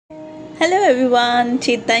Hello everyone,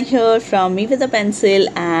 Chetan here from Me with a Pencil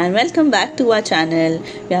and welcome back to our channel.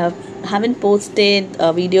 Haven't posted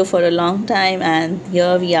a video for a long time and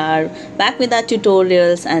here we are back with our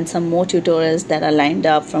tutorials and some more tutorials that are lined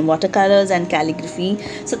up from watercolors and calligraphy.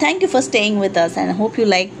 So thank you for staying with us and I hope you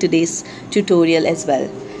like today's tutorial as well.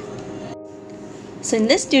 So in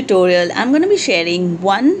this tutorial, I'm going to be sharing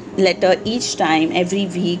one letter each time every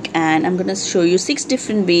week and I'm going to show you 6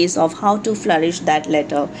 different ways of how to flourish that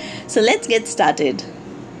letter. So let's get started.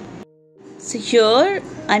 So here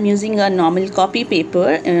I'm using a normal copy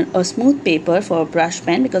paper, a smooth paper for a brush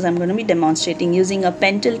pen because I'm going to be demonstrating using a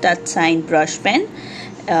Pentel Touch Sign brush pen.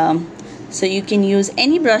 So you can use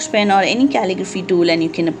any brush pen or any calligraphy tool and you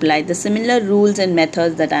can apply the similar rules and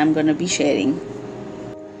methods that I'm going to be sharing.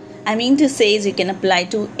 I mean to say is you can apply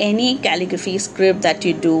to any calligraphy script that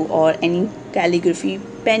you do or any calligraphy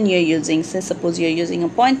pen you're using. So suppose you're using a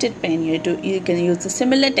pointed pen, you can use a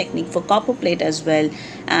similar technique for copper plate as well.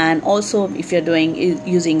 And also if you're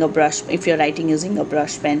using a brush, if you're writing using a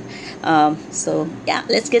brush pen. So yeah,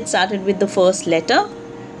 let's get started with the first letter.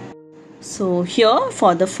 So here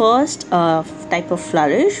for the first type of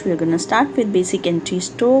flourish, we're going to start with basic entry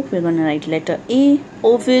stroke. We're going to write letter A,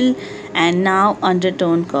 oval, and now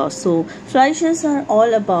undertone curve. So flourishes are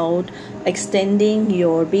all about extending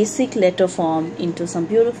your basic letter form into some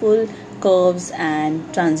beautiful curves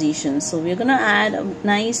and transitions. So we're going to add a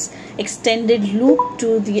nice extended loop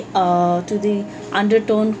to the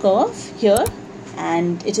undertone curve here,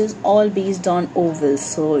 and it is all based on ovals.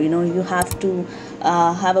 So you have to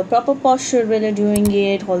have a proper posture when you're doing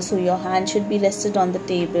it. Also your hand should be rested on the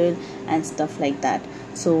table and stuff like that.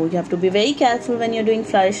 So you have to be very careful when you're doing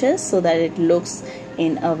flourishes so that it looks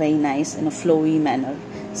in a very nice and a flowy manner.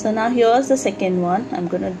 So now here's the second one. I'm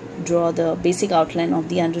going to draw the basic outline of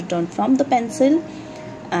the undertone from the pencil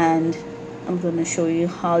and I'm going to show you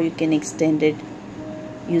how you can extend it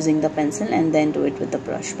using the pencil and then do it with the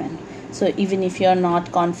brush pen. So even if you're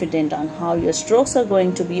not confident on how your strokes are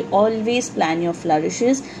going to be, always plan your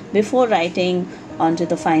flourishes before writing onto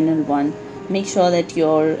the final one. Make sure that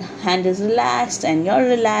your hand is relaxed and you're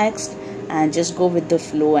relaxed and just go with the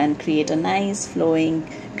flow and create a nice flowing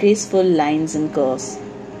graceful lines and curves.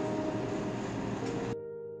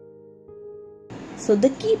 So the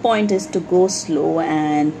key point is to go slow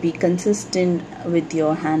and be consistent with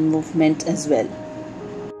your hand movement as well.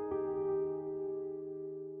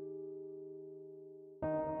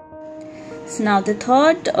 So now the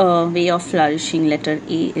third way of flourishing letter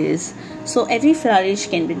A is, so every flourish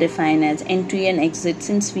can be defined as entry and exit,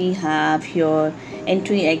 since we have here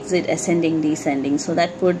entry, exit, ascending, descending. So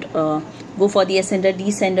that would go for the ascender,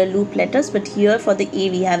 descender loop letters, but here for the A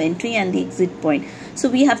we have entry and the exit point. So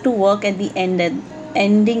we have to work at the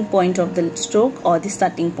ending point of the stroke or the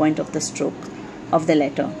starting point of the stroke of the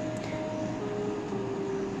letter.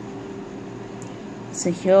 So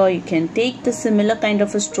here you can take the similar kind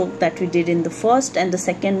of a stroke that we did in the first and the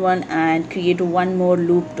second one and create one more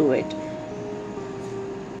loop to it.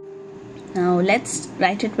 Now let's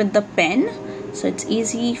write it with the pen, so it's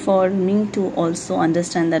easy for me to also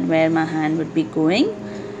understand that where my hand would be going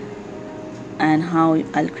and how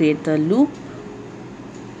I'll create the loop.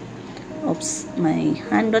 Oops, my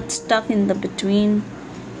hand got stuck in the between,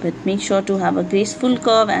 but make sure to have a graceful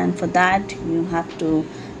curve, and for that you have to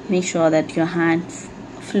make sure that your hand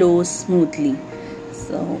flows smoothly.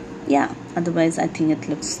 So yeah, otherwise I think it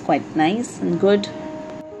looks quite nice and good.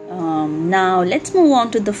 Now let's move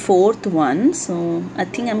on to the fourth one. So I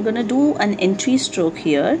think I'm gonna do an entry stroke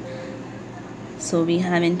here. So we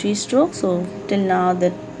have entry stroke. So till now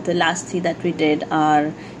the last 3 that we did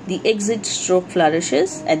are the exit stroke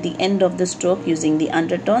flourishes at the end of the stroke using the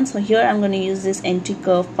undertone. So here I'm going to use this entry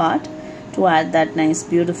curve part to add that nice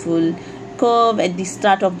beautiful curve at the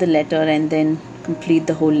start of the letter and then complete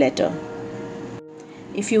the whole letter.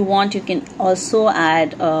 If you want, you can also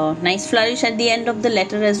add a nice flourish at the end of the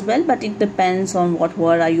letter as well, but it depends on what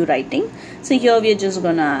word are you writing. So here we are just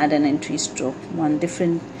gonna add an entry stroke, one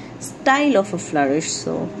different style of a flourish.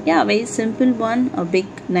 So yeah, very simple one, a big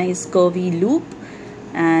nice curvy loop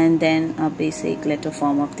and then a basic letter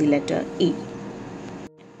form of the letter A.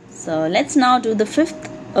 So let's now do the fifth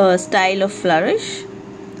style of flourish.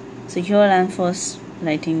 So here I'm first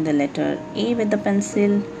writing the letter A with the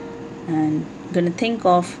pencil and gonna think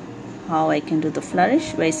of how I can do the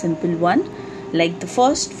flourish. Very simple one, like the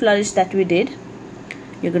first flourish that we did.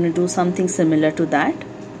 You're gonna do something similar to that.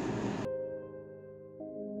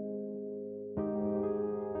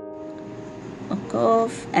 A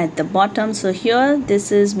curve at the bottom. So here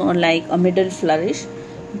this is more like a middle flourish.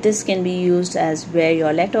 This can be used as where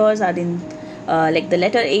your letters are in like the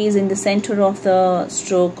letter A is in the center of the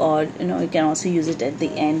stroke, or you can also use it at the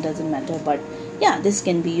end, doesn't matter, but yeah, this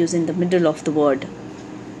can be used in the middle of the word.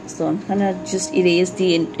 So I'm gonna just erase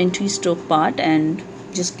the entry stroke part and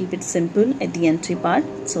just keep it simple at the entry part.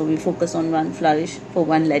 So we focus on one flourish for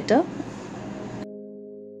one letter.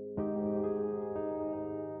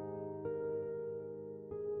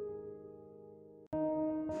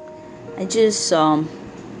 I just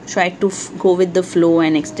try to go with the flow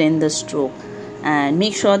and extend the stroke, and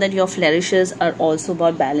make sure that your flourishes are also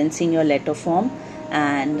about balancing your letter form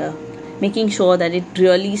and making sure that it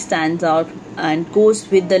really stands out and goes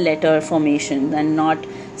with the letter formation, and not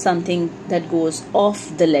something that goes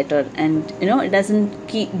off the letter, and it doesn't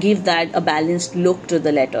give that a balanced look to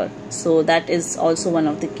the letter. So that is also one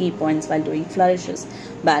of the key points while doing flourishes,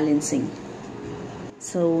 balancing.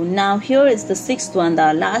 So now here is the sixth one,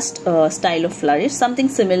 the last style of flourish, something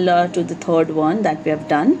similar to the third one that we have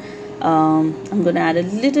done. I'm going to add a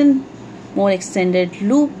little more extended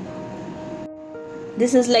loop.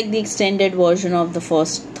 This is like the extended version of the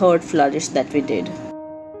third flourish that we did.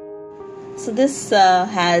 So this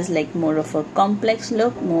has like more of a complex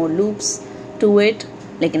look, more loops to it,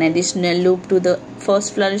 like an additional loop to the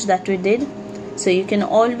first flourish that we did. So you can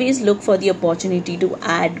always look for the opportunity to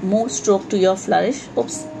add more stroke to your flourish.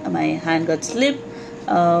 Oops, my hand got slipped.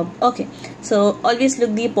 Okay, so always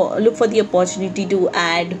look for the opportunity to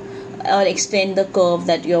add or extend the curve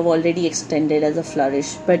that you have already extended as a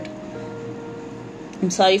flourish. But I'm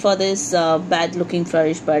sorry for this bad looking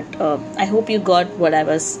flourish, but I hope you got what I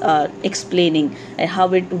was explaining and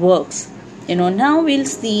how it works. Now we'll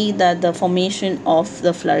see that the formation of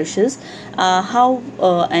the flourishes,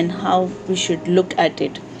 how we should look at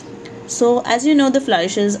it. So as you know, the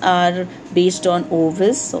flourishes are based on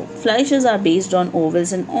ovals. So flourishes are based on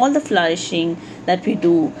ovals, and all the flourishing that we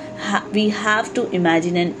do, we have to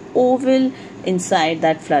imagine an oval inside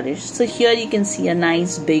that flourish. So here you can see a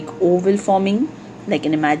nice big oval forming, like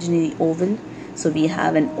an imaginary oval. So we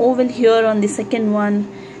have an oval here on the second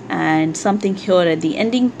one, and something here at the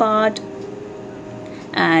ending part,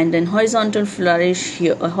 and an horizontal flourish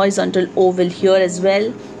here, a horizontal oval here as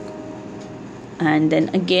well. And then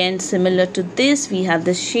again, similar to this, we have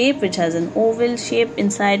the shape which has an oval shape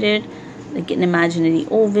inside it, like an imaginary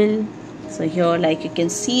oval. So here, like you can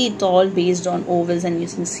see, it's all based on ovals, and you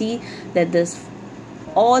can see that this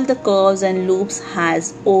all the curves and loops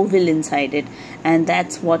has oval inside it, and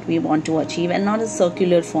that's what we want to achieve, and not a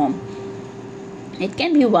circular form. It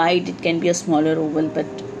can be wide, it can be a smaller oval, but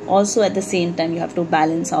also at the same time you have to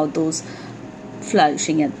balance out those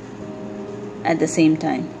flourishing at the same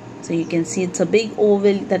time. So you can see it's a big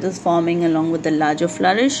oval that is forming along with the larger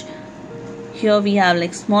flourish. Here we have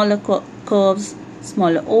like smaller curves,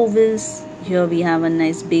 smaller ovals. Here we have a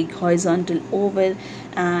nice big horizontal oval,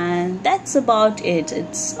 and that's about it.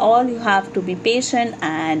 It's all, you have to be patient,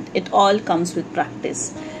 and it all comes with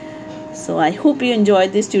practice. So I hope you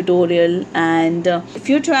enjoyed this tutorial, and if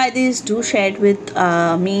you try this, do share it with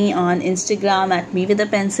me on Instagram at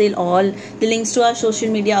me-with-a-pencil. All the links to our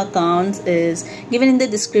social media accounts is given in the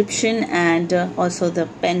description, and also the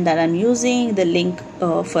pen that I'm using, the link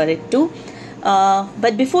for it too.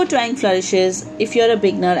 But before trying flourishes, if you're a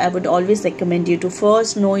beginner, I would always recommend you to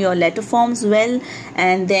first know your letter forms well,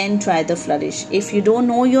 and then try the flourish. If you don't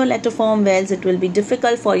know your letter form well, it will be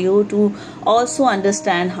difficult for you to also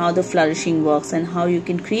understand how the flourishing works and how you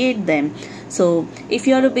can create them. So if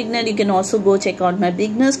you're a beginner, you can also go check out my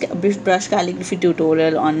beginner's brush calligraphy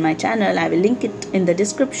tutorial on my channel. I will link it in the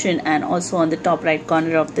description and also on the top right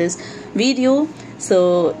corner of this video.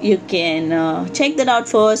 So you can check that out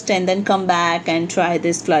first, and then come back and try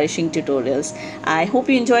this flourishing tutorials. I hope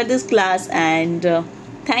you enjoyed this class, and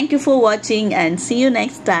thank you for watching, and see you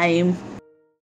next time.